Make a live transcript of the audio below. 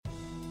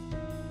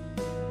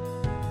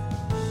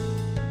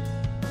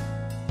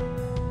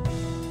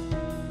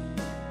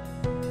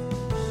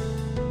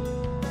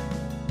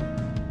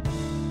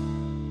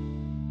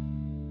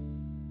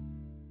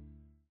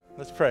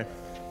pray.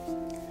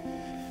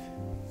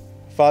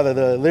 Father,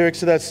 the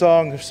lyrics of that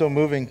song are so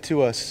moving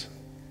to us,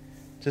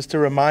 just to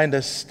remind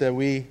us that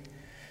we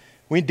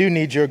do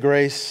need your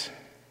grace,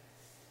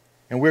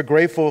 and we're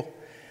grateful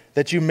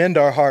that you mend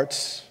our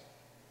hearts.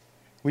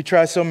 We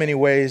try so many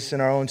ways in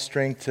our own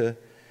strength to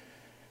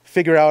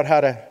figure out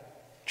how to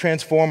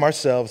transform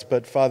ourselves,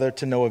 but Father,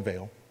 to no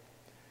avail.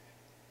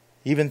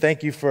 Even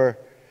thank you for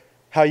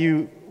how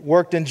you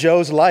worked in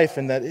Joe's life,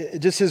 and that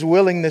just his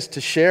willingness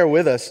to share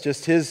with us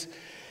just his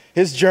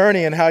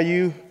journey, and how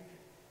you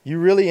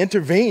really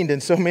intervened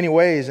in so many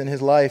ways in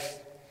his life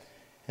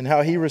and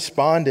how he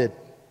responded.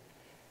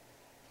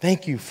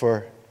 Thank you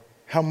for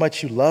how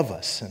much you love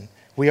us, and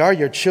we are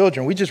your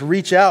children. We just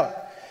reach out.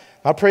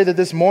 I pray that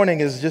this morning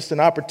is just an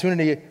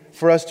opportunity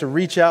for us to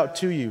reach out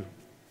to you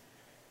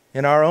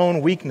in our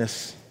own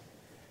weakness,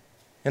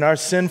 in our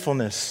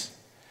sinfulness.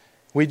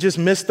 We just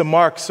miss the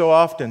mark so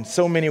often,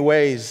 so many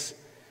ways.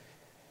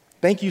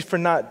 Thank you for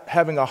not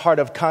having a heart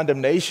of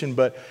condemnation,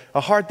 but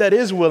a heart that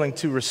is willing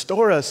to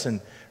restore us and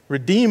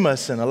redeem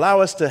us and allow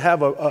us to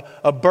have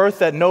a birth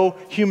that no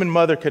human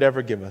mother could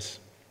ever give us.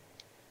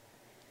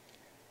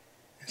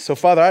 So,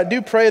 Father, I do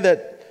pray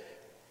that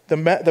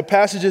the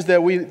passages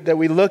that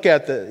we look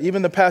at,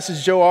 even the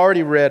passage Joe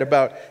already read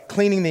about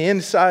cleaning the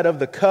inside of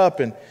the cup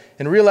and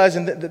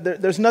realizing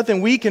that there's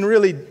nothing we can't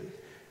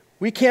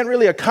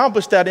really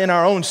accomplish that in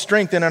our own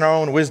strength and in our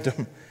own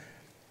wisdom.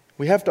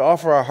 We have to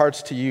offer our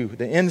hearts to you,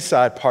 the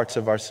inside parts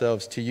of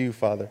ourselves to you,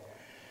 Father.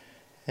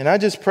 And I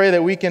just pray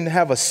that we can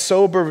have a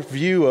sober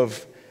view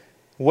of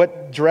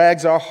what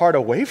drags our heart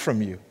away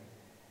from you.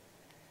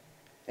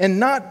 And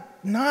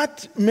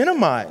not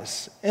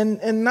minimize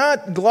and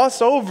not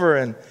gloss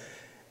over,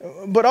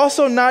 but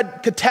also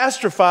not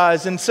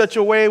catastrophize in such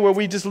a way where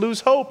we just lose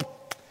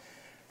hope.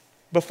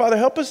 But Father,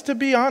 help us to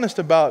be honest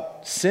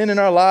about sin in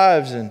our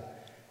lives and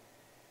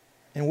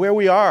where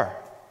we are,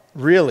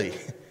 really,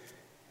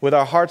 with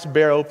our hearts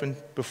bare open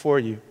before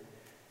you.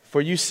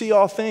 For you see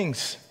all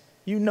things.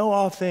 You know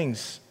all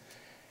things.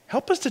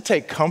 Help us to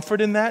take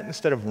comfort in that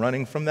instead of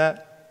running from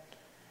that.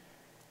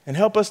 And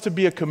help us to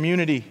be a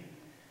community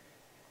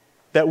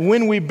that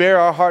when we bare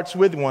our hearts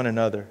with one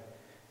another,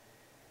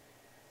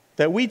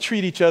 that we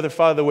treat each other,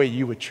 Father, the way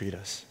you would treat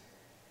us.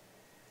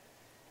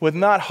 With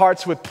not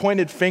hearts with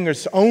pointed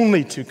fingers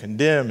only to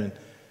condemn and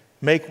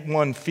make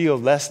one feel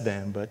less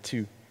than, but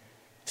to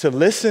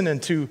listen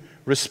and to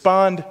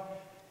respond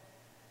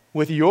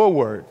with your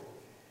word,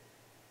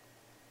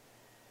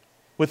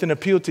 with an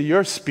appeal to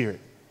your spirit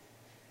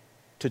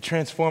to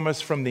transform us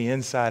from the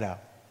inside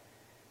out.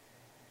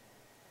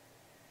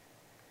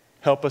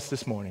 Help us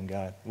this morning,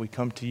 God. We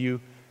come to you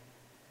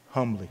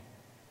humbly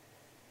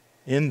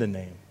in the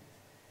name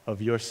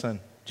of your Son,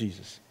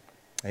 Jesus.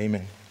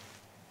 Amen.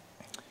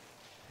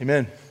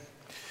 Amen.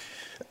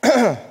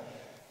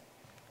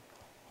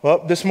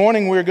 Well, this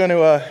morning we're going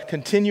to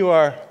continue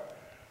our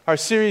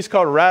series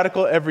called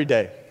Radical Every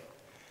Day.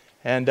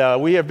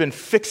 And we have been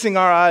fixing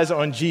our eyes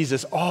on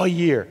Jesus all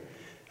year.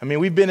 I mean,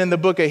 we've been in the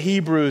book of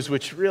Hebrews,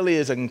 which really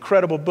is an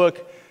incredible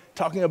book,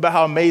 talking about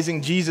how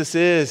amazing Jesus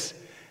is.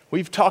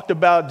 We've talked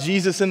about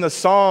Jesus in the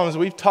Psalms.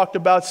 We've talked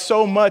about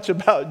so much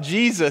about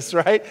Jesus,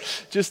 right?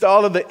 Just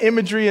all of the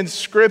imagery in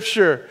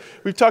Scripture.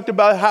 We've talked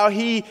about how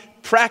he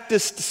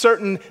practiced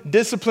certain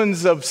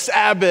disciplines of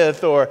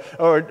Sabbath or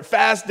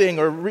fasting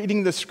or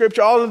reading the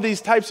Scripture, all of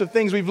these types of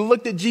things. We've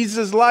looked at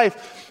Jesus'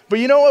 life. But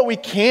you know what we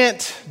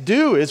can't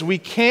do is we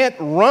can't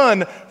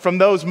run from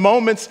those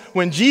moments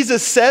when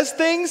Jesus says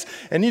things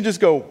and you just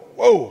go,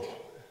 whoa,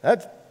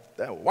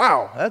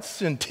 wow,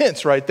 that's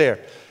intense right there.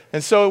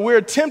 And so we're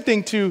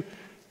attempting to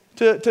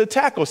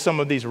tackle some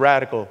of these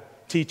radical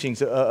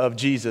teachings of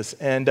Jesus.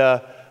 And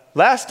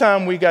last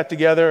time we got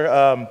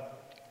together,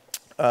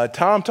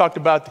 Tom talked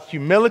about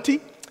humility.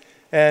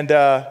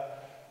 And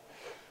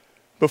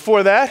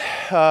before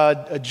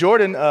that,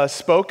 Jordan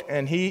spoke,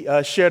 and he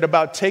shared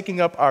about taking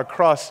up our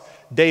cross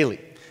daily.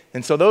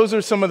 And so those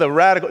are some of the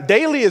radical.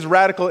 Daily is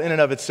radical in and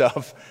of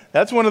itself.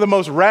 That's one of the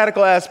most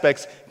radical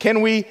aspects.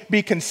 Can we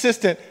be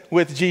consistent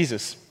with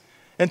Jesus?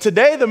 And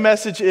today the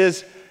message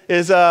is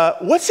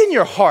what's in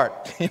your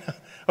heart?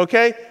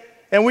 Okay?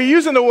 And we're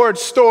using the word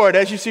stored.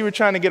 As you see, we're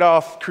trying to get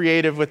off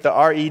creative with the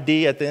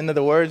R-E-D at the end of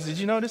the words. Did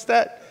you notice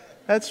that?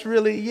 That's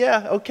really,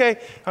 yeah, okay.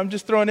 I'm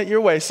just throwing it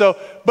your way. So,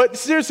 but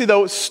seriously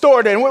though,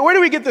 stored. And where do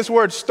we get this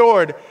word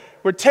stored?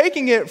 We're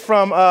taking it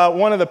from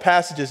one of the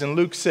passages in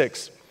Luke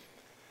 6.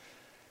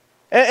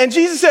 And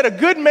Jesus said, a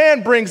good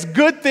man brings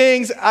good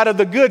things out of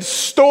the good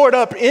stored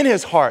up in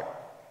his heart.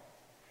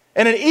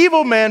 And an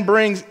evil man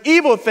brings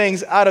evil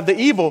things out of the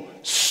evil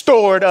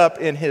stored up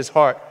in his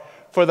heart.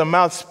 For the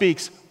mouth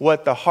speaks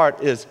what the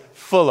heart is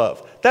full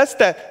of. That's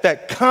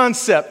that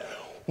concept.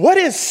 What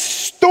is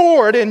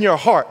stored in your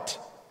heart?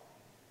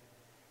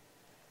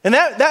 And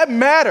that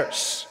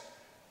matters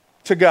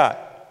to God.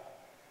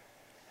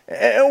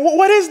 And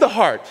what is the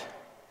heart?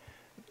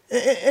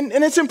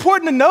 And it's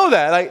important to know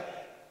that. Like,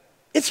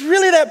 it's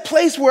really that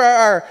place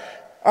where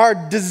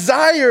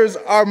desires,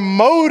 our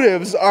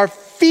motives, our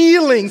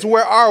feelings,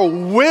 where our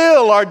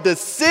will, our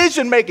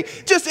decision making,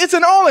 it's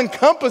an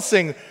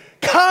all-encompassing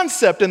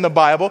concept in the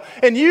Bible.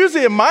 And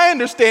usually in my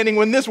understanding,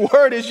 when this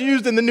word is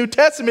used in the New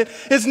Testament,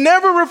 it's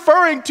never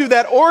referring to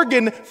that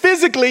organ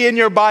physically in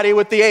your body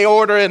with the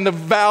aorta and the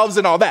valves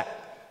and all that.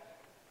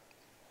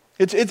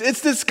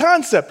 It's this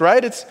concept,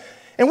 right?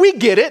 And we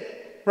get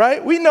it,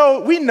 right? We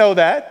know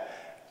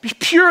that. Be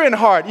pure in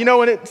heart.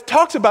 When it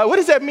talks about, what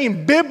does that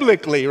mean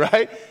biblically,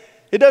 right?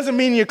 It doesn't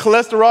mean you're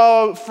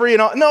cholesterol free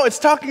and all. No, it's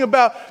talking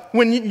about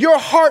when your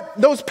heart,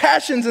 those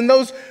passions and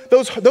those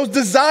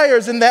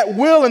desires and that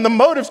will and the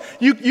motives,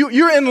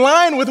 you're in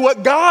line with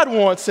what God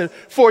wants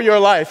for your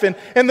life.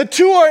 And the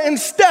two are in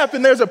step,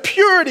 and there's a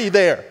purity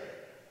there.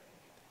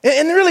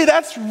 And really,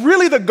 that's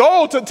really the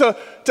goal, to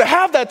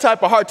have that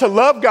type of heart, to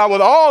love God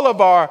with all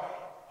of our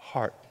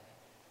heart.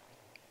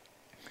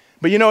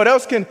 But you know what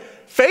else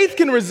faith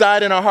can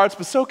reside in our hearts,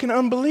 but so can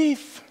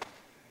unbelief.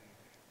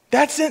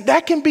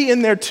 That can be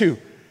in there too.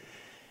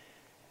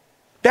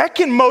 That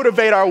can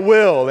motivate our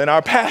will and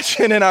our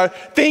passion and our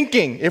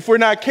thinking if we're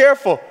not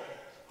careful.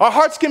 Our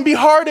hearts can be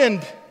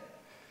hardened,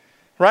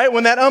 right?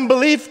 When that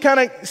unbelief kind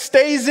of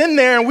stays in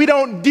there and we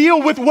don't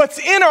deal with what's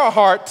in our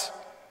heart,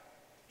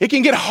 it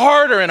can get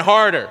harder and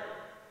harder.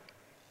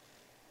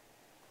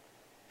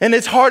 And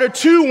it's harder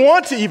to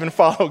want to even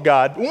follow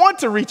God, want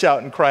to reach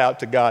out and cry out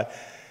to God.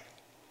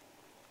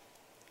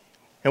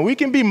 And we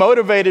can be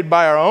motivated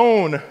by our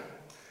own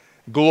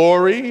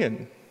glory,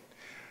 and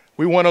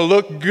we want to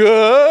look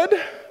good,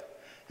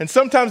 and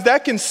sometimes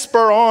that can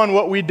spur on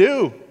what we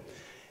do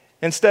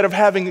instead of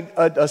having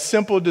a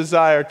simple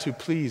desire to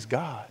please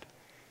God,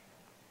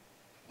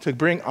 to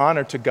bring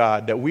honor to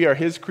God, that we are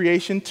His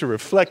creation, to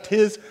reflect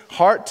His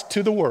heart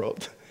to the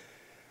world.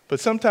 But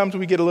sometimes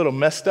we get a little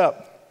messed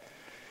up,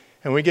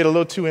 and we get a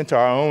little too into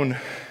our own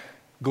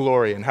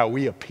glory and how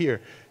we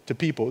appear to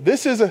people.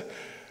 This is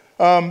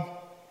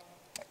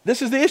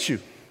the issue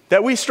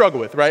that we struggle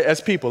with, right,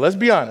 as people. Let's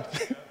be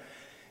honest.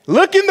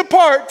 Looking the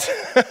part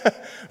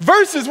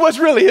versus what's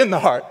really in the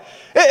heart.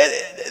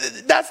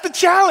 That's the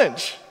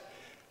challenge.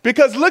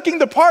 Because looking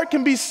the part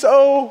can be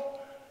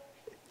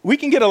we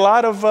can get a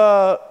lot of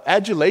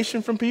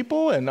adulation from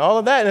people and all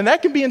of that, and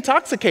that can be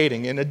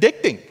intoxicating and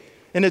addicting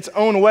in its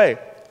own way.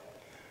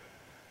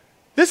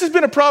 This has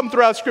been a problem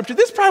throughout Scripture.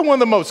 This is probably one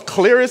of the most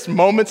clearest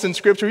moments in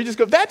Scripture. You just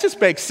go, that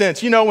just makes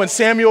sense. When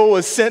Samuel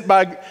was sent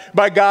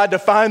by God to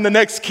find the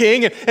next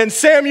king, and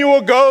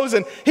Samuel goes,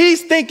 and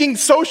he's thinking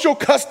social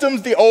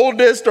customs, the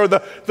oldest, or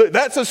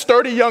that's a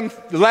sturdy young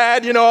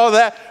lad, all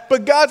that.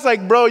 But God's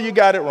like, bro, you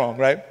got it wrong,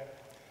 right?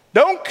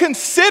 Don't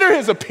consider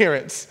his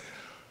appearance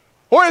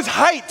or his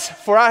height,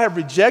 for I have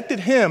rejected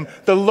him.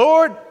 The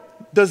Lord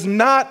does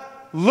not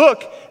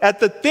look at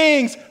the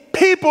things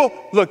people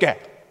look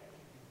at.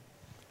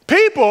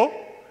 People,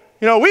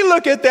 we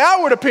look at the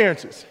outward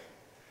appearances.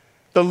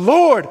 The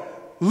Lord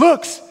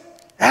looks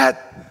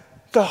at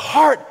the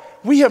heart.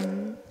 We have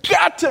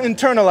got to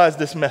internalize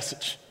this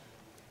message.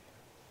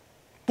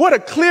 What a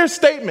clear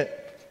statement.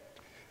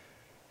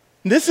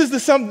 This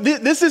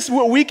is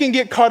what we can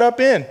get caught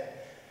up in.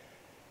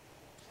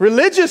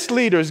 Religious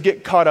leaders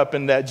get caught up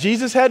in that.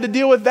 Jesus had to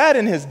deal with that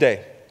in his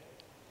day.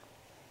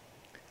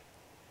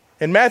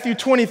 In Matthew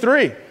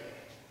 23,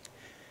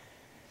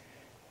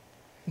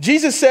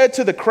 Jesus said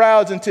to the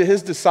crowds and to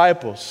his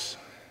disciples,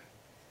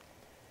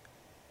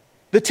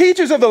 the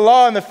teachers of the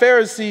law and the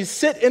Pharisees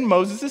sit in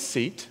Moses'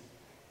 seat,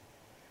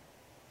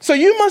 so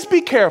you must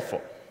be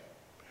careful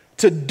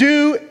to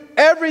do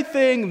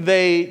everything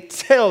they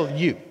tell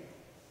you.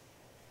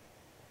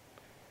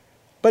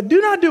 But do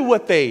not do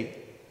what they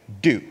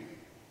do,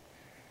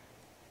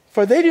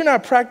 for they do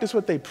not practice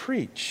what they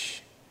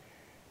preach.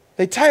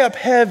 They tie up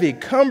heavy,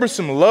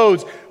 cumbersome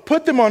loads,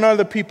 put them on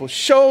other people's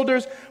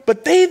shoulders,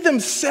 but they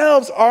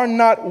themselves are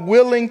not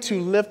willing to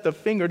lift a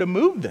finger to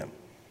move them.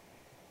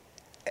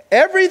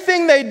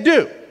 Everything they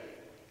do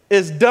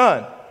is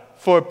done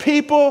for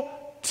people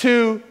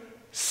to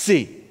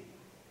see.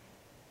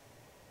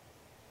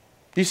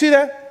 Do you see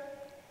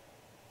that?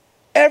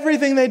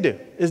 Everything they do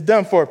is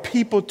done for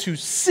people to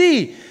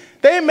see.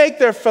 They make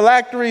their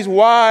phylacteries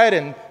wide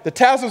and the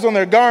tassels on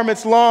their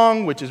garments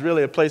long, which is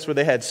really a place where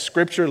they had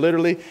scripture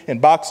literally in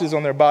boxes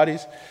on their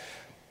bodies.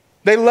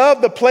 They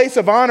love the place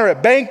of honor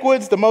at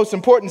banquets, the most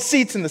important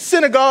seats in the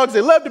synagogues.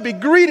 They love to be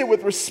greeted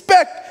with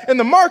respect in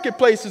the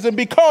marketplaces and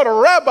be called a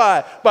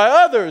rabbi by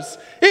others.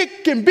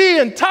 It can be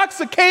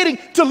intoxicating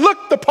to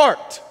look the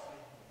part,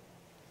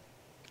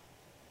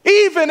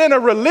 even in a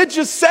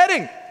religious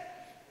setting,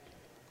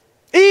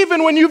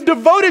 even when you've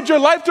devoted your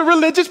life to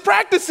religious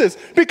practices.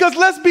 Because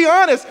let's be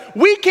honest,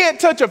 we can't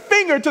touch a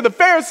finger to the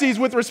Pharisees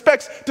with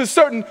respect to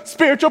certain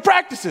spiritual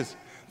practices.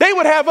 They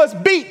would have us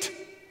beat.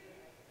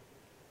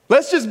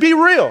 Let's just be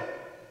real.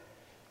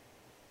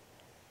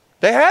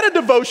 They had a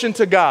devotion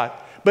to God,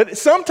 but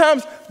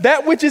sometimes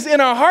that which is in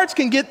our hearts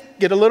can get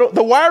a little,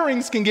 the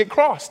wirings can get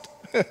crossed.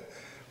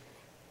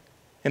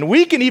 And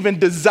we can even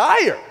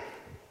desire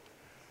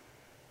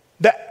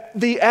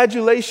the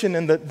adulation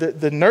and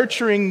the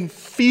nurturing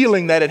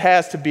feeling that it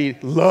has to be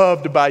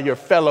loved by your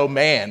fellow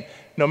man,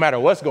 no matter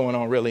what's going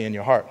on really in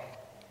your heart.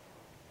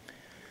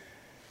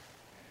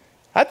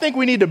 I think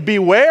we need to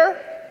beware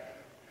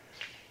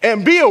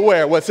and be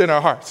aware what's in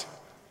our hearts.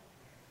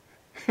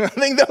 I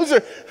think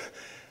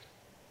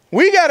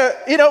we gotta,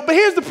 but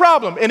here's the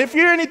problem. And if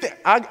you're anything,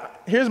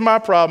 here's my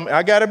problem.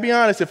 I gotta be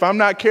honest, if I'm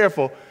not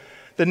careful,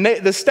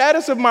 the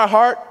status of my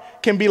heart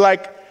can be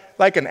like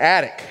an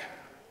attic,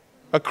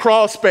 a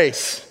crawl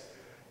space.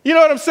 You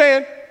know what I'm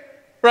saying?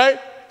 Right?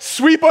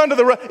 Sweep under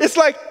the rug. It's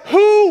like,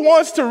 who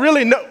wants to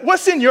really know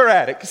what's in your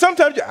attic?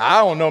 Sometimes, I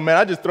don't know, man.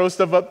 I just throw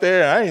stuff up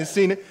there and I ain't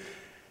seen it.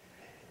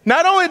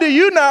 Not only do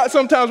you not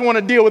sometimes want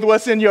to deal with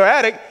what's in your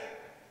attic,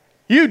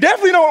 you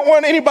definitely don't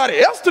want anybody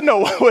else to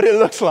know what it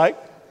looks like.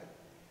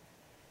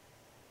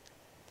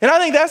 And I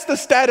think that's the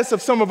status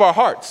of some of our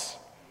hearts.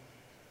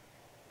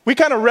 We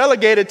kind of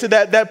relegate it to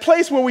that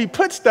place where we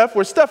put stuff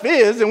where stuff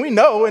is and we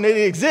know and it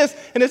exists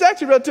and it's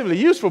actually relatively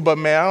useful, but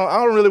man,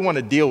 I don't really want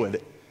to deal with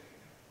it.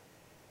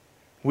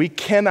 We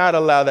cannot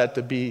allow that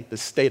to be the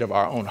state of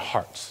our own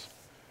hearts,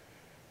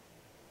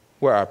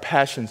 where our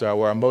passions are,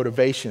 where our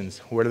motivations,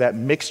 where that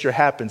mixture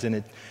happens,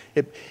 and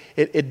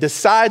it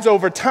decides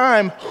over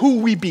time who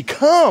we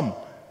become.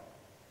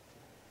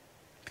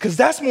 Because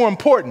that's more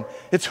important.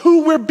 It's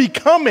who we're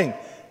becoming,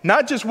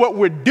 not just what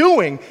we're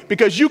doing,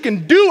 because you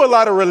can do a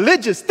lot of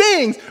religious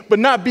things, but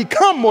not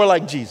become more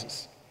like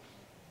Jesus.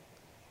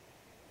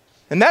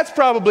 And that's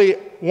probably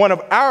one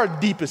of our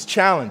deepest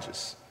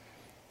challenges.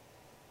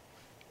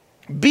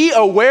 Be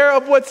aware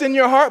of what's in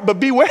your heart, but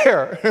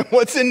beware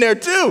what's in there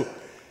too,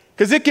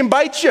 because it can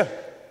bite you.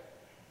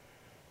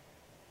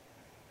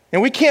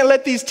 And we can't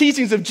let these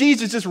teachings of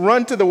Jesus just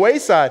run to the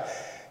wayside.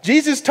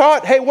 Jesus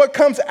taught, hey, what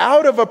comes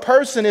out of a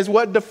person is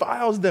what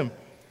defiles them.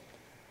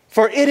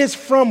 For it is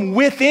from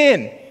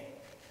within,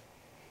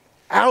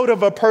 out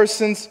of a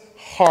person's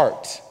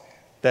heart,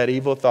 that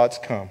evil thoughts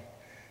come.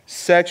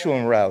 Sexual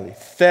immorality,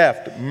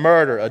 theft,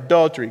 murder,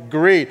 adultery,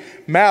 greed,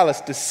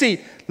 malice,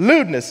 deceit,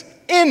 lewdness,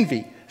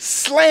 envy,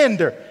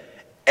 slander,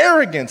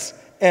 arrogance,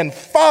 and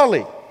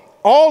folly.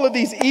 All of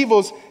these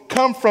evils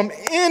come from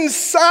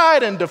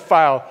inside and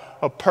defile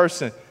a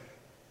person.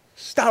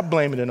 Stop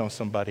blaming it on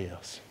somebody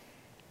else.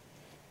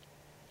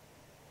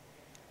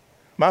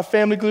 My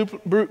family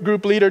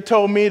group leader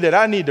told me that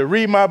I need to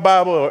read my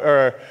Bible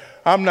or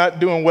I'm not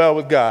doing well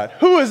with God.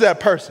 Who is that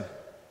person?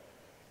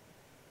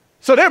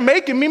 So they're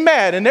making me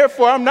mad, and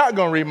therefore I'm not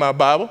going to read my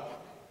Bible.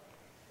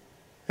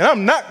 And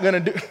I'm not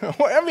going to do,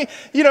 I mean,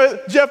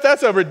 Jeff,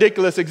 that's a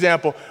ridiculous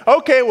example.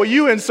 Okay, well,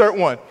 you insert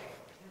one.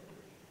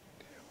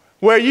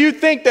 Where you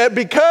think that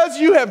because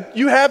you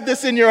have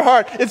this in your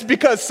heart, it's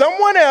because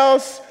someone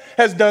else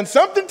has done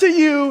something to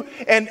you,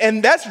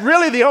 and that's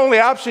really the only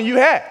option you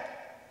have.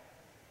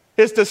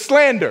 Is to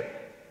slander,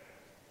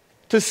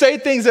 to say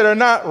things that are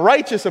not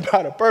righteous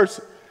about a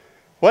person,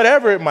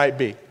 whatever it might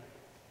be.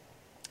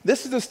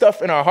 This is the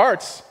stuff in our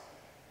hearts.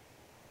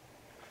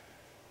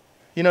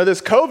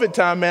 This COVID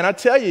time, man, I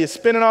tell you,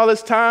 spending all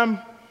this time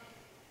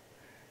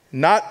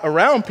not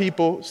around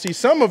people. See,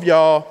 some of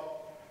y'all,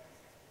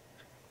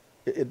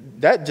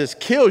 that just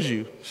kills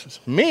you.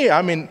 Me,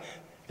 I mean,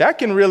 that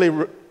can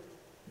really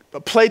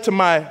play to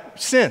my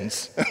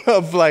sins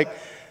of like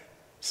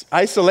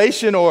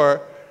isolation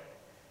or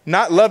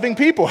not loving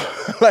people,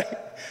 like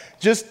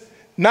just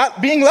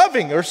not being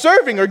loving or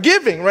serving or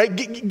giving, right?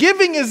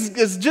 Giving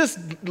is just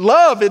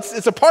love.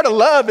 It's a part of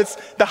love. It's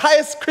the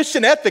highest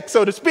Christian ethic,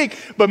 so to speak.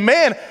 But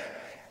man,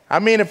 I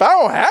mean, if I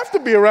don't have to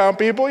be around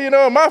people, in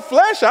my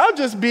flesh, I'll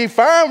just be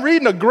fine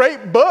reading a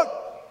great book.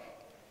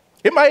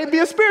 It might be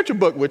a spiritual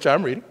book, which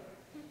I'm reading.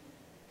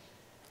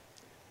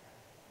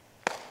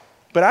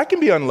 But I can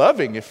be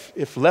unloving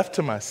if left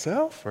to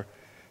myself, or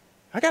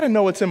I got to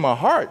know what's in my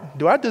heart.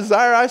 Do I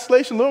desire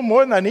isolation a little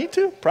more than I need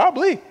to?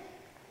 Probably.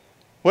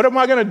 What am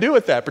I going to do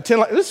with that? Pretend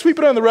like, let's sweep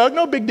it under the rug.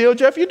 No big deal,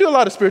 Jeff. You do a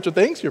lot of spiritual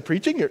things. You're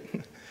preaching.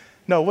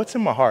 No, what's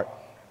in my heart?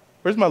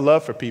 Where's my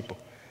love for people?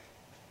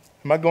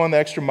 Am I going the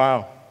extra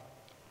mile?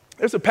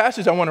 There's a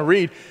passage I want to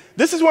read.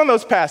 This is one of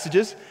those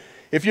passages.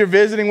 If you're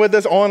visiting with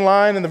us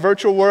online in the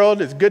virtual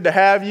world, it's good to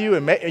have you.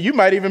 And you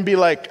might even be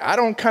like, I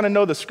don't kind of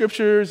know the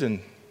scriptures.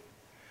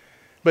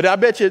 But I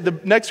bet you the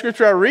next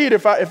scripture I read,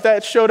 if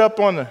that showed up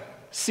on the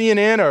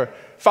CNN or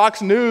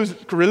Fox News,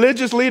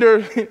 religious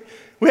leader,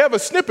 we have a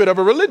snippet of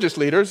a religious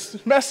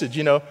leader's message,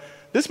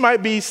 This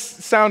might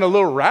sound a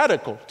little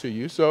radical to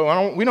you,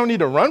 so we don't need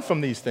to run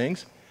from these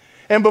things.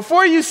 And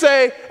before you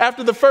say,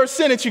 after the first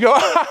sentence, you go,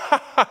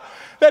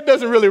 that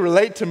doesn't really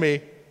relate to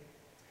me,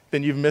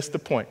 then you've missed the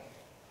point.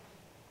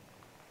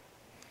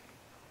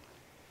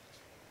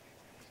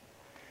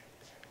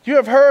 You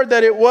have heard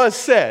that it was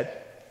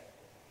said,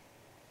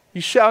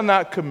 you shall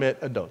not commit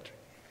adultery.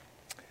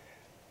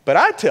 But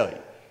I tell you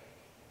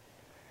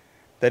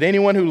that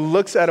anyone who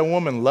looks at a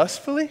woman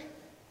lustfully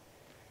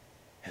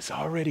has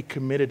already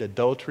committed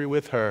adultery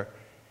with her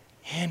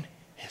in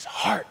his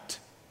heart.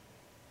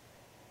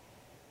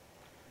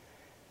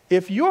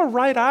 If your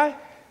right eye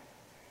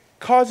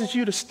causes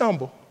you to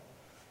stumble,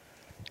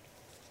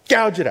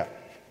 gouge it out.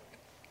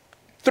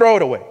 Throw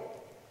it away.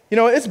 You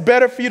know, it's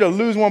better for you to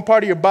lose one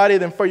part of your body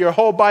than for your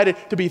whole body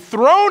to be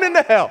thrown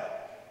into hell.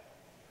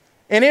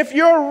 And if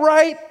your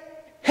right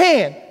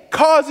hand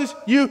causes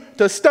you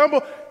to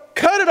stumble,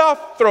 cut it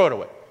off, throw it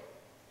away.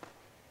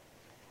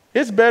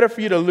 It's better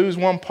for you to lose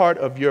one part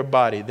of your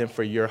body than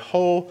for your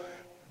whole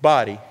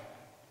body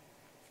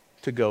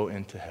to go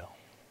into hell.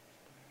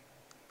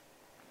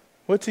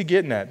 What's he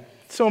getting at?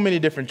 So many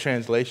different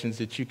translations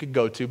that you could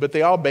go to, but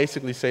they all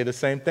basically say the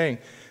same thing.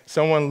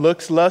 Someone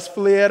looks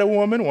lustfully at a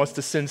woman, wants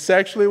to sin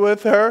sexually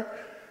with her,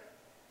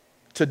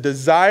 to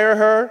desire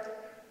her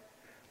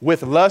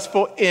with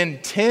lustful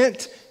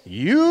intent.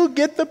 You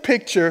get the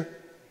picture.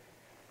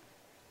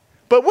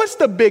 But what's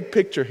the big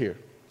picture here?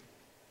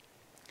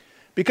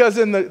 Because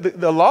in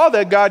the law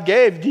that God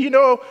gave, do you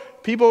know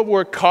people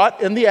were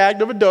caught in the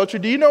act of adultery?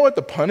 Do you know what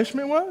the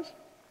punishment was?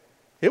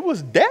 It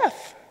was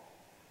death.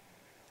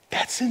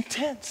 That's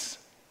intense,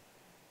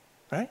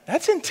 right?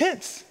 That's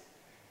intense.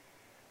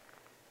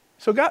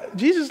 So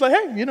Jesus is like,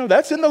 hey, you know,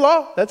 that's in the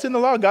law. That's in the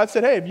law. God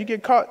said, hey, if you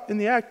get caught in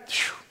the act.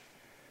 Phew.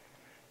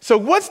 So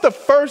what's the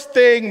first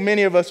thing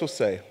many of us will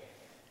say?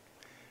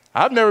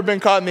 I've never been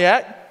caught in the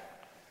act.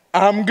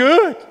 I'm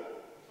good.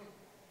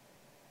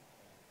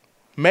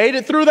 Made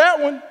it through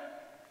that one.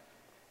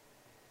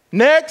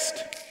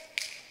 Next.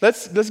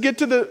 Let's get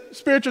to the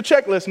spiritual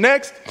checklist.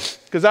 Next,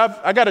 because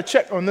I got to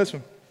check on this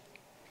one.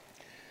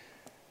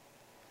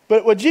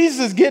 But what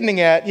Jesus is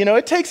getting at, you know,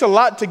 it takes a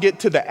lot to get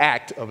to the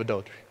act of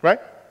adultery, right?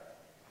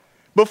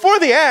 Before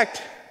the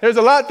act, there's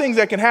a lot of things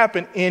that can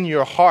happen in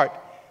your heart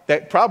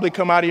that probably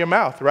come out of your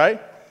mouth, right?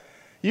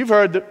 You've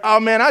heard, oh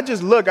man, I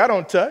just look, I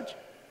don't touch.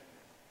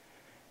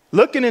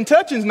 Looking and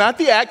touching is not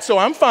the act, so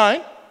I'm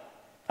fine.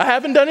 I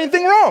haven't done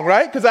anything wrong,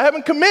 right? Because I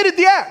haven't committed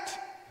the act.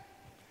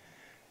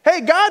 Hey,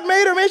 God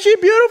made her, man, she's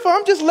beautiful.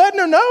 I'm just letting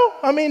her know.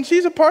 I mean,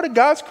 she's a part of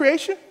God's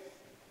creation.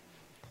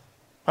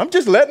 I'm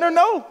just letting her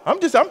know.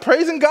 I'm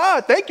praising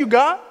God. Thank you,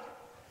 God.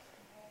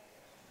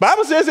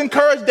 Bible says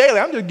encourage daily.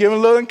 I'm just giving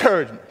a little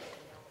encouragement.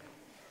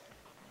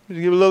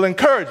 Just give a little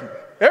encouragement.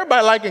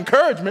 Everybody like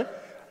encouragement.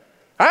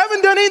 I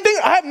haven't done anything.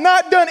 I have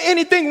not done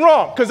anything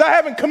wrong because I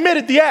haven't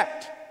committed the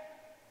act.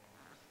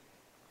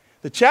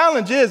 The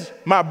challenge is,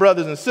 my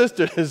brothers and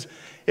sisters,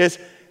 is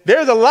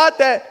there's a lot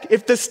that,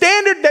 if the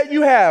standard that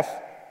you have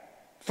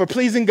for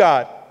pleasing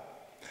God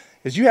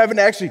is you haven't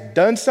actually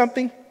done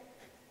something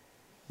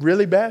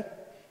really bad,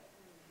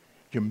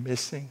 you're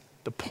missing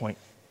the point.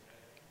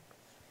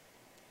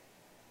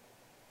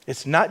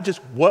 It's not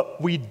just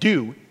what we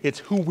do, it's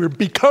who we're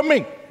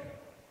becoming.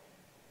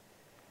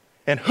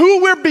 And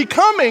who we're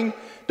becoming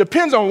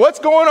depends on what's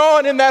going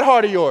on in that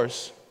heart of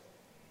yours.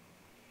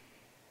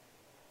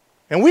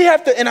 And we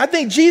have to, and I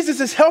think Jesus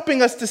is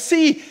helping us to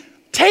see,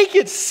 take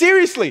it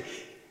seriously.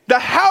 The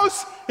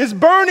house is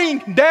burning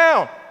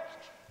down.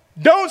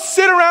 Don't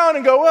sit around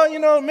and go, well, you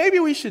know, maybe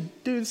we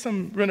should do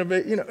some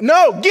renovation. You know,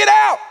 no, get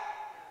out.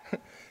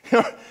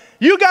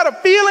 You got a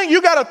feeling,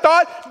 you got a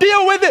thought,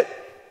 deal with it.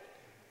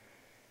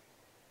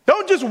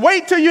 Don't just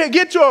wait till you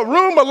get to a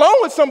room alone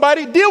with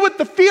somebody. Deal with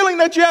the feeling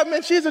that you have.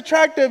 Man, she's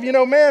attractive, you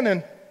know, man.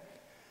 And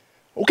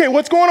okay,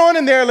 what's going on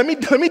in there? Let me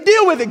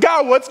deal with it.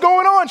 God, what's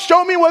going on?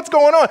 Show me what's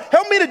going on.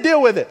 Help me to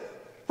deal with it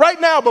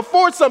right now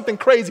before something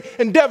crazy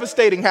and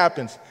devastating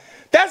happens.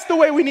 That's the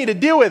way we need to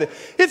deal with it.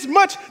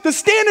 The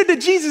standard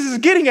that Jesus is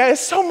getting at is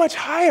so much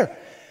higher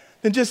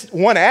than just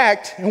one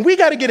act. And we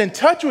got to get in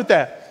touch with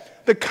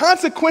that. The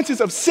consequences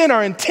of sin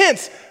are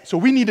intense, so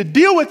we need to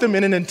deal with them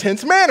in an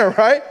intense manner,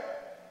 right?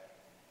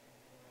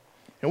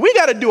 And we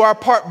got to do our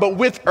part, but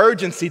with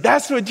urgency.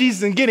 That's what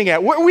Jesus is getting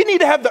at. We need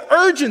to have the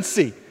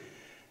urgency.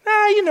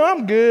 Nah, you know,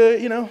 I'm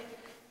good, you know.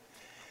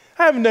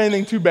 I haven't done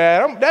anything too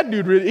bad. That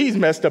dude, he's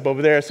messed up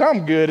over there, so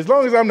I'm good. As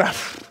long as I'm not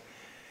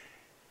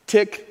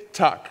tick,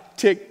 tock,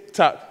 tick,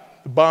 tock.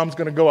 The bomb's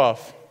going to go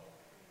off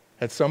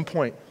at some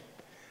point.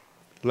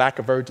 Lack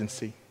of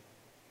urgency.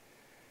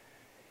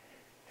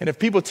 And if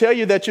people tell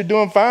you that you're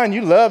doing fine,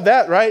 you love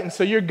that, right? And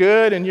so you're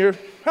good, and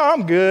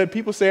I'm good.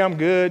 People say I'm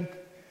good.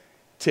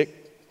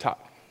 Tick, tock.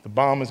 The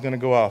bomb is going to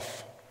go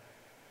off.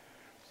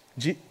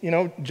 You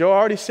know, Joe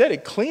already said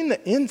it. Clean the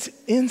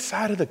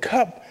inside of the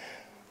cup.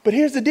 But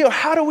here's the deal.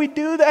 How do we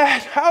do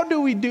that? How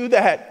do we do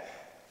that?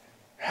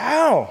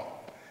 How?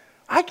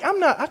 I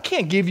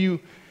can't give you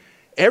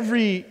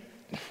every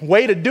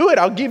way to do it.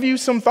 I'll give you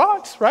some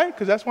thoughts, right?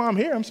 Because that's why I'm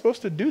here. I'm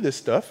supposed to do this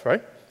stuff,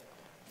 right?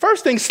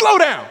 First thing, slow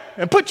down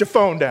and put your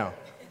phone down.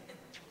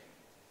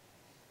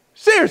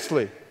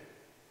 Seriously.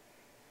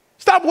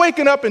 Stop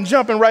waking up and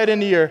jumping right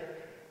into your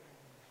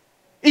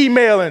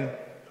email and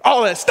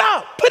all that.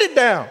 Stop. Put it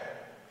down.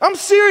 I'm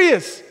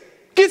serious.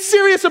 Get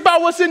serious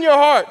about what's in your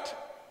heart.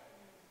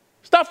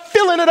 Stop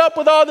filling it up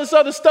with all this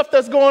other stuff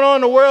that's going on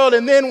in the world,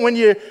 and then when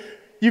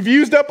you've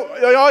used up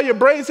all your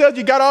brain cells,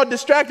 you got all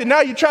distracted. Now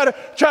you try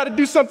to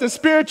do something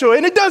spiritual,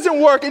 and it doesn't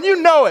work, and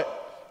you know it.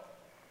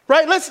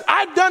 Right?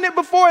 I've done it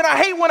before, and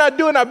I hate when I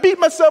do it, and I beat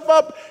myself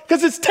up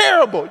because it's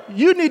terrible.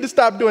 You need to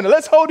stop doing it.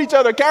 Let's hold each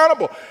other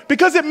accountable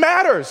because it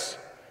matters.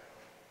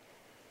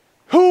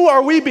 Who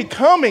are we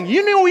becoming?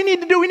 You know what we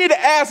need to do? We need to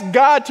ask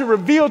God to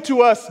reveal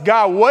to us,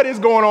 God, what is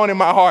going on in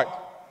my heart?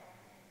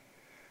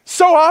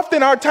 So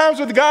often our times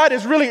with God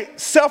is really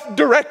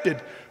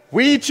self-directed.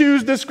 We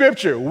choose the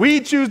scripture.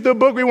 We choose the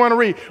book we want to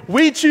read.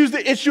 We choose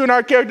the issue in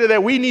our character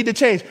that we need to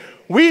change.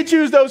 We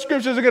choose those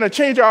scriptures that are going to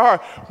change our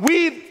heart.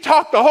 We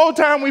talk the whole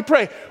time we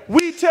pray.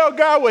 We tell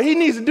God what he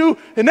needs to do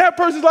in that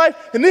person's life.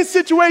 In this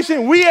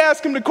situation, we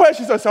ask him the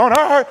questions that's on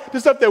our heart,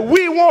 the stuff that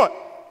we want.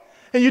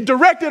 And you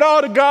direct it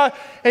all to God,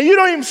 and you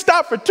don't even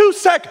stop for 2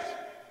 seconds.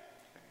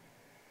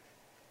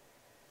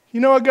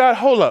 You know what, God?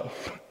 Hold up.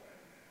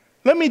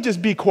 Let me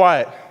just be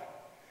quiet.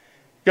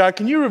 God,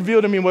 can you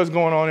reveal to me what's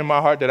going on in my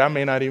heart that I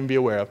may not even be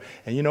aware of?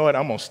 And you know what?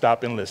 I'm going to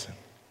stop and listen.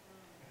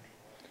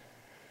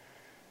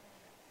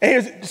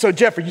 And so,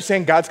 Jeff, are you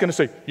saying God's going to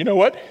say, you know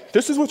what?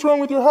 This is what's wrong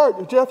with your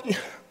heart, Jeff?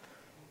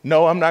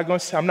 No, I'm not going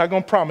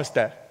to promise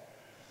that.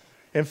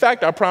 In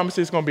fact, I promise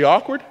it's going to be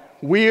awkward,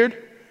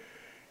 weird,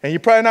 and you're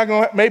probably not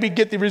going to maybe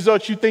get the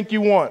results you think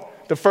you want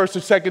the first or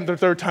second or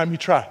third time you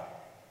try.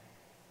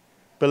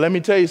 But let me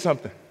tell you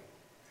something.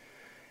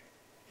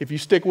 If you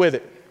stick with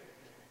it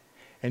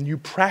and you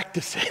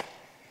practice it,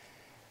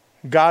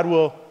 God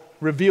will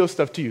reveal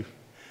stuff to you.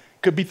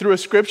 Could be through a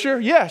scripture.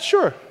 Yeah,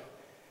 sure.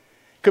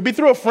 Could be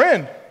through a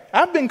friend.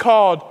 I've been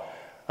called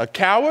a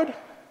coward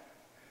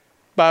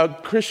by a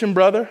Christian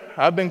brother.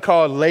 I've been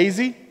called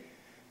lazy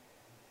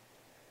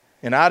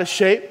and out of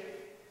shape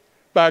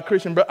by a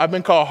Christian brother. I've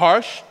been called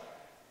harsh.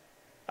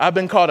 I've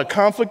been called a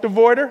conflict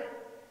avoider.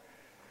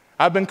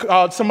 I've been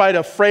called somebody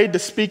afraid to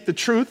speak the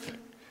truth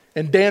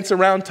and dance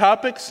around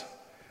topics,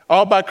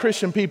 all by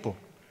Christian people.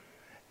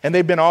 And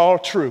they've been all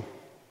true.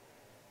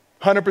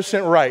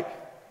 100% right.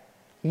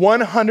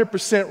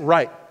 100%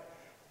 right.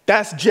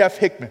 That's Jeff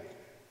Hickman.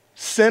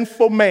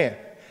 Sinful man.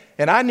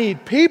 And I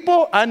need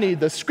people, I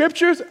need the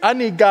scriptures, I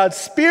need God's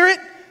Spirit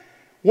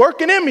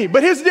working in me.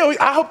 But here's the deal,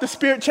 I hope the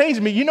Spirit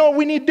changes me. You know what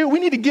we need to do? We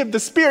need to give the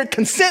Spirit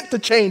consent to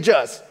change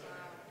us.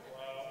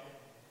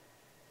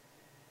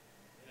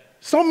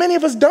 So many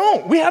of us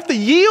don't. We have to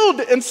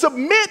yield and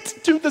submit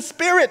to the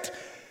Spirit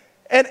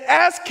and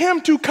ask him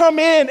to come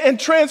in and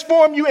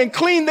transform you and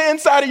clean the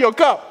inside of your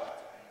cup.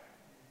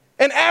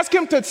 And ask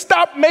him to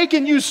stop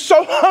making you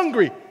so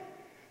hungry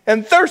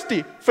and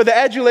thirsty for the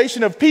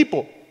adulation of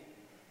people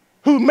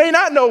who may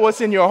not know what's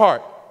in your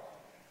heart.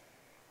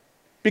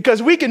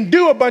 Because we can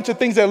do a bunch of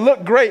things that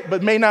look great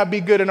but may not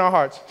be good in our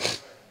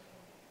hearts.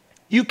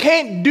 You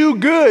can't do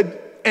good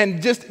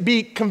and just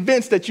be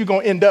convinced that you're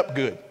going to end up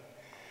good.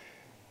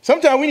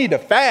 Sometimes we need to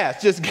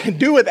fast, just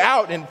do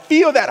without and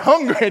feel that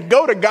hunger and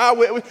go to God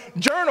with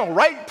journal,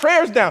 write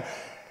prayers down.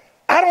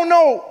 I don't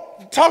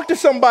know, talk to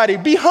somebody,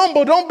 be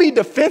humble, don't be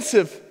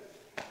defensive.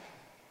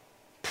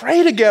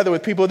 Pray together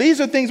with people.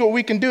 These are things what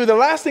we can do. The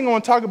last thing I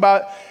want to talk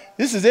about,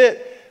 this is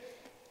it.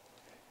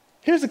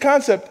 Here's the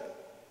concept.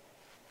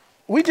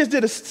 We just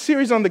did a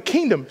series on the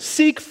kingdom.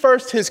 Seek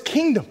first his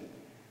kingdom.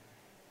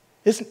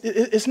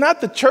 It's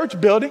not the church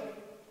building.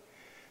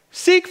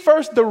 Seek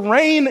first the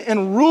reign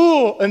and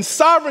rule and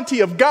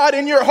sovereignty of God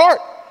in your heart,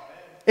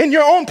 in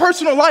your own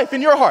personal life,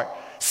 in your heart.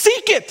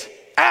 Seek it.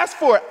 Ask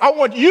for it. I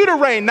want you to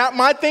reign, not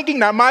my thinking,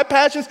 not my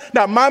passions,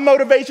 not my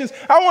motivations.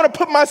 I want to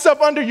put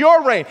myself under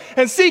your reign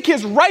and seek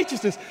his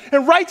righteousness.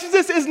 And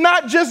righteousness is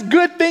not just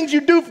good things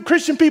you do,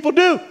 Christian people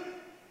do.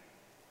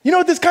 You know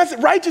what this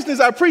concept, righteousness,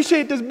 I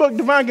appreciate this book,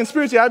 Divine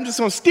Conspiracy. I'm just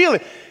going to steal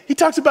it. He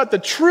talks about the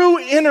true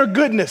inner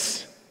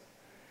goodness.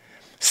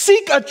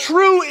 Seek a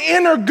true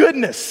inner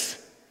goodness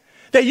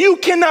that you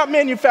cannot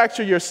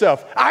manufacture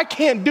yourself. I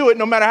can't do it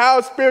no matter how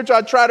spiritual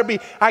I try to be.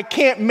 I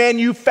can't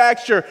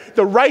manufacture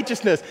the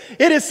righteousness.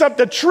 It is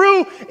something, the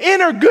true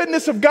inner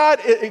goodness of God,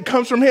 it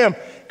comes from him.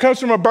 It comes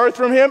from a birth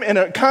from him and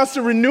a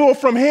constant renewal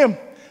from him.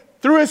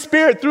 Through his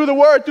Spirit, through the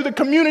word, through the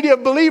community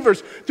of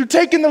believers, through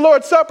taking the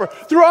Lord's Supper,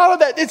 through all of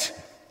that.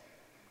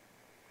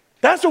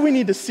 That's what we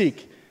need to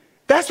seek.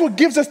 That's what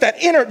gives us that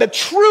the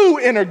true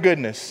inner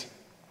goodness.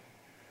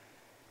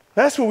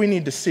 That's what we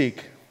need to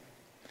seek.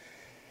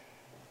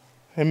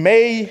 And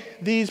may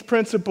these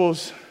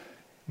principles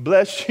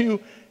bless you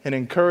and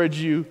encourage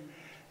you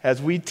as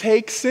we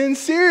take sin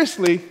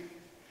seriously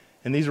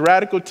in these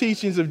radical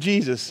teachings of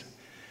Jesus.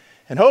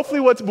 And hopefully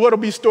what will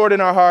be stored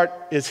in our heart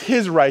is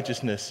his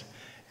righteousness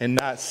and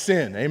not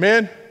sin.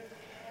 Amen?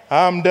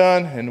 I'm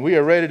done, and we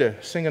are ready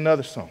to sing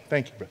another song.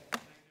 Thank you, brother.